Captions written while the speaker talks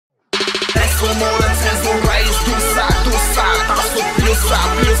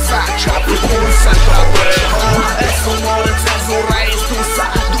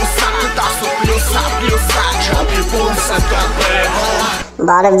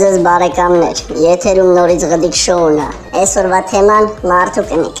Բարև ձեզ բարեկամներ, եթերում նորից Xdik շոուն է, այսօրվա թեման մարդու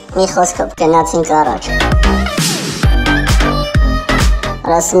կնիկ, մի խոսքով գնացինք առաջ։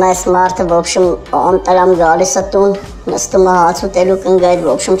 Ասում այս մարդը, в общем, անտարամ գալիս է տուն, նստում է հաց ուտելու կնգայր,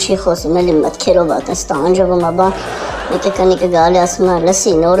 в общем, չի խոսում, էլի մտքերով է, տես տանջվում է, բան, մեկը կնիկը գալի ասում է,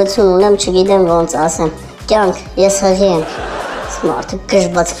 լսի, նորություն ունեմ, չգիտեմ ոնց ասեմ, կյանք, ես հղի եմ։ Մարդը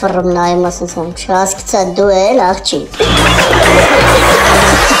գժված ֆռում նայում ասում, չհասկացա դու էլ աղջիկ։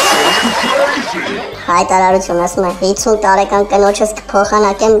 Հայտարարություն ասում է 50 տարեկան կնոջս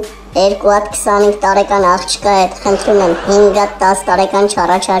կփոխանակեմ 2 հատ 25 տարեկան աղջկա հետ, խնդրում եմ 5 հատ 10 տարեկան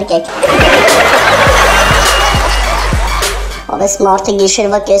չառաջարկեք։ Ովես մարդը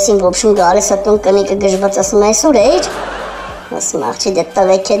գիշերվա կեսին в общем գալիս է տուն կնիկը գժված ասում է այսօր էիր։ Ասում աղջի դե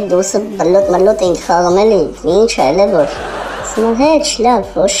տվեք այդ դուսը բլոտ ենք խաղում էլի, ինչ էլ է որ։ Ասում հետ լավ,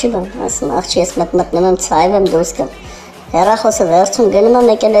 ոչի բան, ասում աղջի ես մտնում եմ ցայվ եմ դուրս գամ։ Հեռախոսը վերցում գնում եմ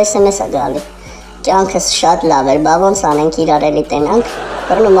եկել SMS է գալի։ Կյանքս շատ լավ էր, բա ոնց անենք իրար էլի տենանք։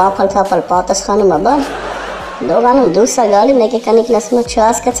 Բռնում ափալ պատասխանում է բան։ Լողանում դուրս է գալի, մեկը կնիկն ասում է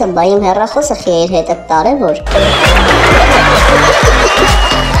չհասկացա, բա իմ հեռախոսը խիեր հետ է տարե որ։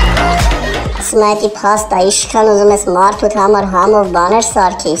 Ասում է դի փաստա, իշքան ուզում ես մարդուդ համար համով բաներ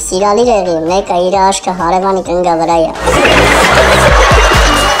սարքի, սիրալիր եղի, մեկը իր աշկը հարևանի կնգա վրա է։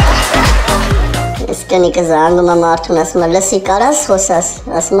 Ես կնիկը զանգում է մարդուն, ասում է լսի կարաս խոսաս,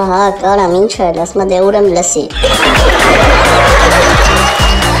 ասում է հա կարամ, ինչ էլ, ասում է դե ուր եմ լսի։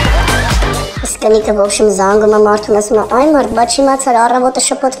 Ես կնիկը в общем զանգում է մարդուն, ասում է այ մարդ, բա չիմացար առավոտը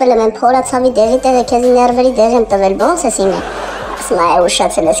շփոթվել եմ, փորացավի դեղի քեզի ներվերի դեղ եմ տվել, ոնց ես իմը։ Ասում է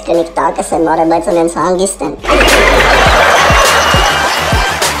ուշացել ես կնիկ տակս եմ արել, բայց ունենց հանգիստ եմ։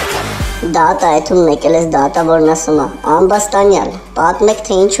 Դատա էթում մեկել ես դատա, որն ասում է, ամբաստանյալ, պատմեք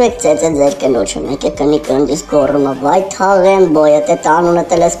թե ինչու եք ծեծել ձեր կնոջը, մեկ է կնիկը ընդիս գոռում է, վայ թաղեմ բոյը, թե տանունը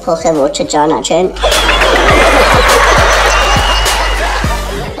տել ես փոխե, որ չճանաչեն։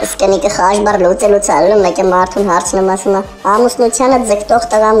 Ես կնիկը խաշբար լուծելուց ալում, մեկ է մարդուն հարցնում ասում է, ամուսնությանը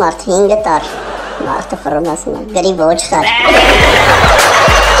ձգտող տղա մարդ, 5 տար։ Մարդը ֆռում ասում է, գրի ոչ խար։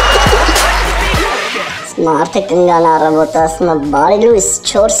 Մարդը կնգան առավոտ ասում է, բարի լույս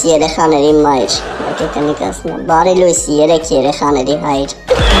 4 երեխաների մայր։ Մեկը կնիկ ասում է, բարի լույս 3 երեխաների հայր։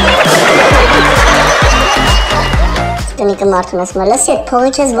 Կնիկը մարդուն ասում է, լսի այդ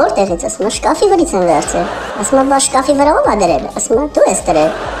փողի քեզ որտեղից, ասում է, շկաֆի վրից են վերցրել։ Ասում է, բա շկաֆի վրա ով ա դրել, ասում է, դու ես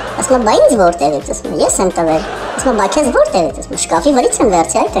դրել։ Ասում է, բա ինձ որտեղից, ասում է, ես եմ տվել։ Ասում է, բա քեզ որտեղից, ասում է, շկաֆի վրից են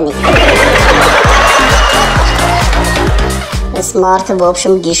վերցրել կնիկ։ Այս մարդը в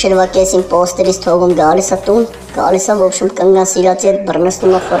общем գիշերվա կեսին պոստերից թողում գալիս է տուն, գալիս է в общем կնգան սիրածի հետ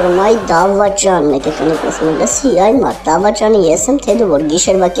բռնստում է ֆռում այ դավաճան, մեկը կնիկ ասում է, լսի այ մարդ, դավաճանի ես եմ թե դու որ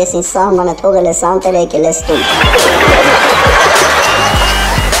գիշերվա կեսին սահմանը թողել ես անտեր եկել ես տուն։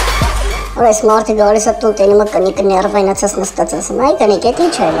 Այս մարդը գալիս է տուն տենում է կնիկը ներվայնացած նստած ասում այ կնիկ էդ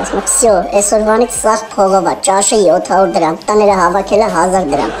ինչ է ասում վсё այսօրվանից սաղ փողով է ճաշը 700 դրամ տաները հավաքելը 1000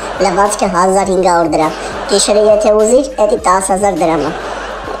 դրամ լվացքը 1500 դրամ գիշերը եթե ուզիր էդի 10000 դրամ է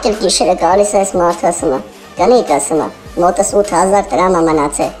եկել գիշերը գալիս է այս մարդը ասում է կնիկ ասում է մոտս 8000 դրամ է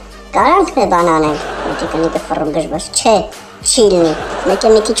մնացել կարանք մի բան անենք մեկը կնիկը ֆռում գժվաց չէ չի լինի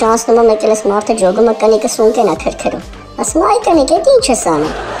մեկը մի քիչ անցնում է մեկել այս մարդը ջոգում է կնիկը սունկեն է քրքրում ասում այ կնիկ էդ ինչ ես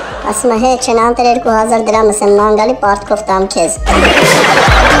անում ասում է հե չեն անտեր 2000 դրամս եմ մանգալի պարտքով տամ քեզ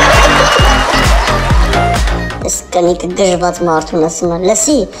Ես կնիկը գժված մարդուն ասում է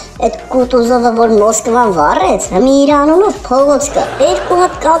լսի այդ կուտուզովը որ Մոսկվան վառեց հմի իր անունով փողոց կա 2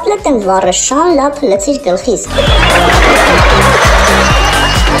 հատ կապլետ եմ վառել շան լավ լցիր գլխիս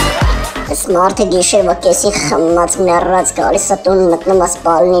Ես մարդը գիշերվա կեսի խմած մեռած գալիս է տուն մտնում է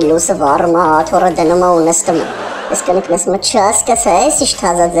սպալնի լույսը վառում է աթոռը դնում է ու նստում է Ես կնիկն ասում է չհասկացա ես ինչ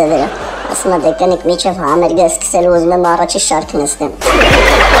թազա ձևերը ասում է դե կնիկ միջև համերգը սկսել ուզում եմ առաջի շարք նստեմ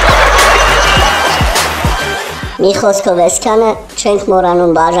Մի խոսքով այսքանը չենք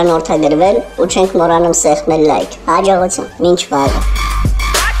մոռանում բաժանորդագրվել ու չենք մոռանում սեղմել լայք հաջողություն մինչ վաղը